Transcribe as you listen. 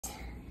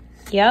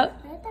Yep.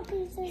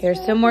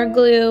 Here's some more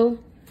glue.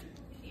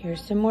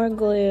 Here's some more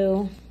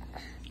glue.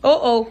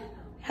 Oh,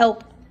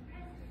 help.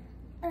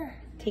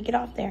 Take it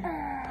off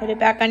there. Put it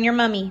back on your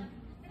mummy.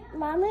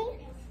 Mommy?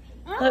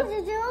 I want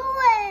to do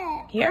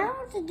it. Here? I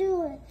want to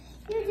do it.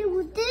 You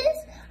do this.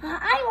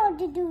 I want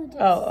to do this.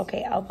 Oh,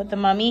 okay. I'll put the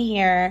mummy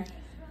here.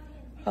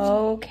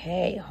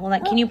 Okay. Hold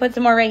on. Can you put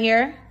some more right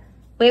here?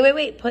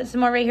 Wait. Put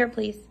some more right here,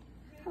 please.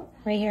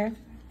 Right here.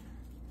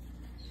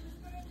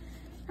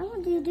 I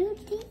want to do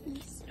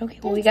these. Okay.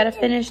 Well, we got to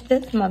finish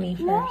this mummy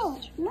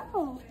first.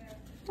 No.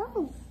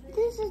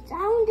 This is, I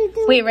want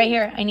to do. Wait, right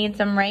here. I need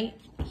some right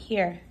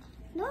here.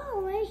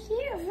 No, right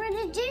here for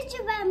the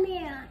gingerbread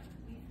man.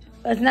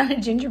 It's not a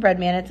gingerbread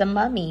man. It's a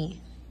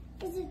mummy.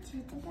 Is it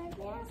gingerbread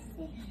man?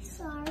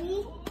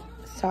 Sorry.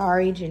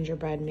 Sorry,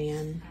 gingerbread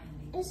man.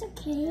 It's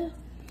okay.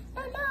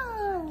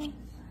 No.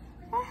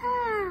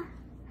 Aha.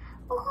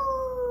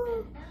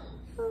 Oh.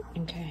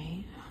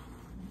 Okay.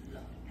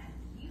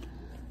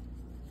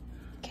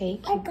 Okay,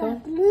 I keep got going.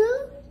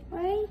 glue,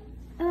 right?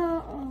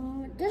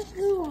 There's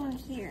glue on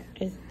here.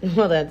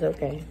 Well, that's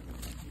okay.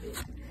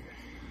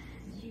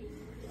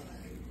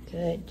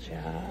 Good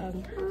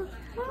job.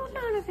 Hold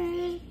on a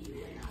minute.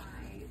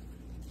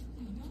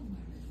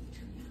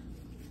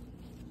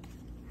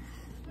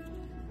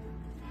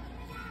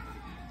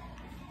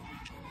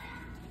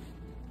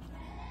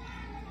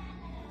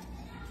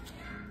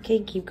 Okay,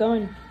 keep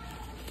going.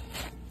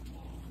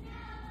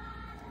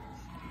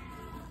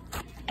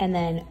 And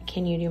then,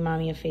 can you do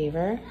mommy a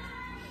favor?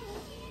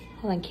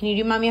 Hold on, can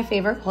you do mommy a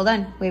favor? Hold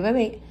on,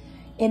 wait.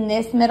 In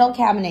this middle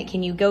cabinet,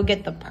 can you go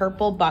get the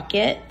purple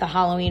bucket, the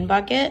Halloween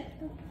bucket?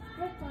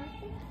 What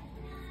bucket?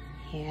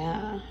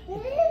 Yeah.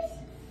 This?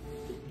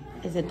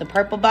 Is it the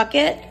purple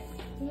bucket?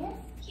 Yes.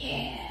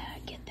 Yeah,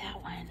 get that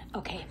one.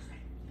 Okay.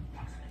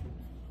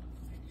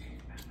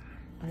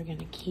 We're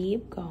gonna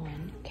keep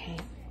going, okay?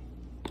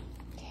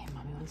 Okay,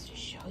 mommy wants to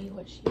show you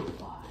what she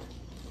bought.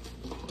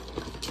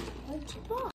 What you bought?